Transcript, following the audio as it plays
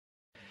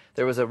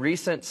There was a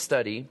recent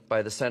study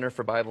by the Center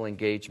for Bible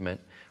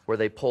Engagement where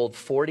they polled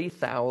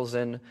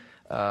 40,000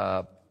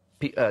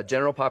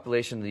 general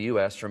population in the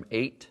U.S. from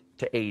 8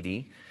 to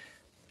 80,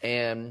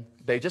 and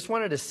they just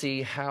wanted to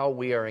see how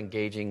we are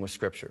engaging with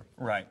Scripture.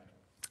 Right.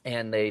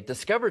 And they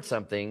discovered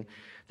something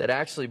that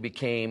actually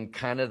became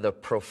kind of the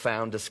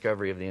profound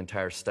discovery of the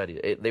entire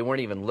study. They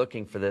weren't even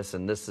looking for this,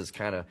 and this is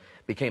kind of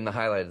became the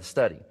highlight of the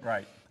study.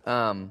 Right.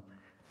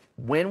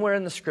 When we're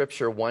in the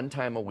Scripture one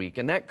time a week,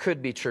 and that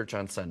could be church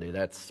on Sunday,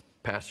 that's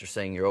pastor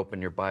saying you open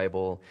your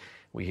Bible,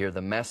 we hear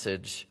the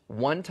message,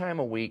 one time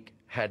a week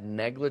had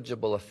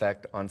negligible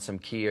effect on some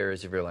key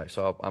areas of your life.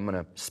 So I'm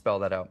going to spell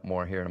that out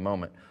more here in a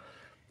moment.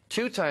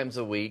 2 times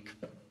a week,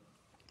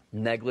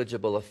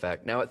 negligible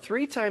effect. Now at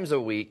 3 times a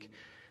week,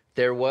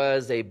 there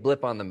was a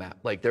blip on the map,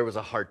 like there was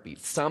a heartbeat.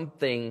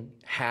 Something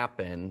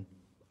happened,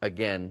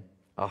 again,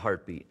 a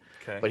heartbeat.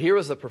 Okay. But here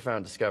was the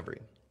profound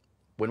discovery.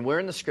 When we're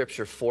in the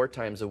Scripture 4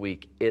 times a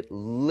week, it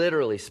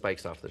literally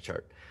spikes off the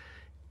chart.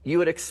 You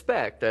would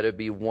expect that it'd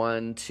be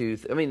 1, 2,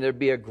 I mean, there'd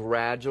be a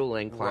gradual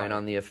incline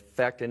on the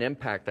effect and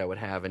impact that would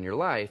have in your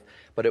life,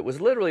 but it was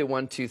literally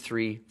 1, 2,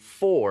 3,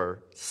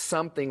 4,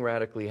 something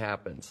radically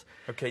happens.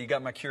 Okay, you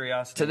got my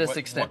curiosity. To this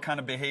extent. What kind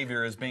of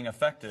behavior is being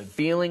affected?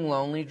 Feeling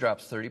lonely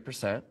drops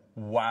 30%.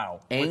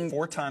 Wow.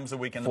 4 times a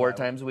week in the Bible. 4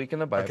 times a week in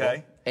the Bible.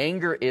 Okay.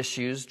 Anger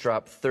issues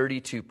drop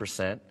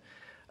 32%.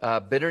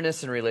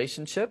 Bitterness in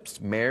relationships,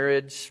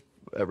 marriage,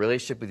 a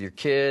relationship with your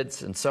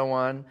kids, and so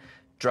on,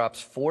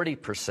 drops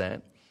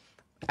 40%.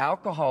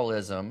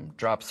 Alcoholism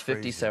drops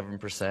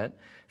 57%.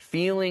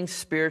 Feeling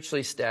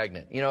spiritually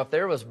stagnant. You know, if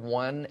there was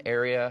one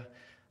area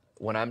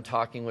when I'm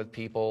talking with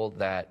people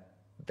that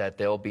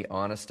they'll be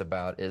honest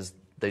about is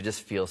they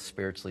just feel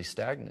spiritually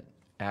stagnant.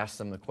 Ask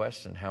them the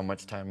question, how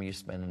much time are you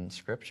spending in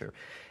Scripture?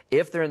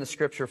 If they're in the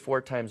Scripture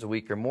 4 times a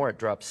week or more, it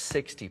drops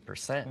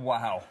 60%.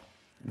 Wow.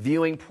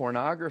 Viewing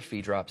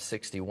pornography drops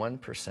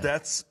 61%.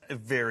 That's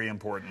very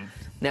important.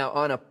 Now,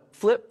 on a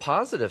flip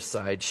positive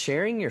side,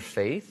 sharing your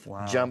faith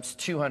jumps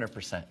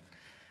 200%.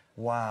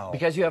 Wow.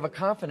 Because you have a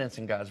confidence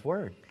in God's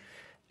Word.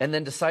 And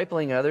then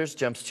discipling others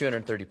jumps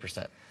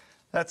 230%.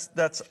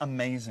 That's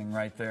amazing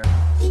right there.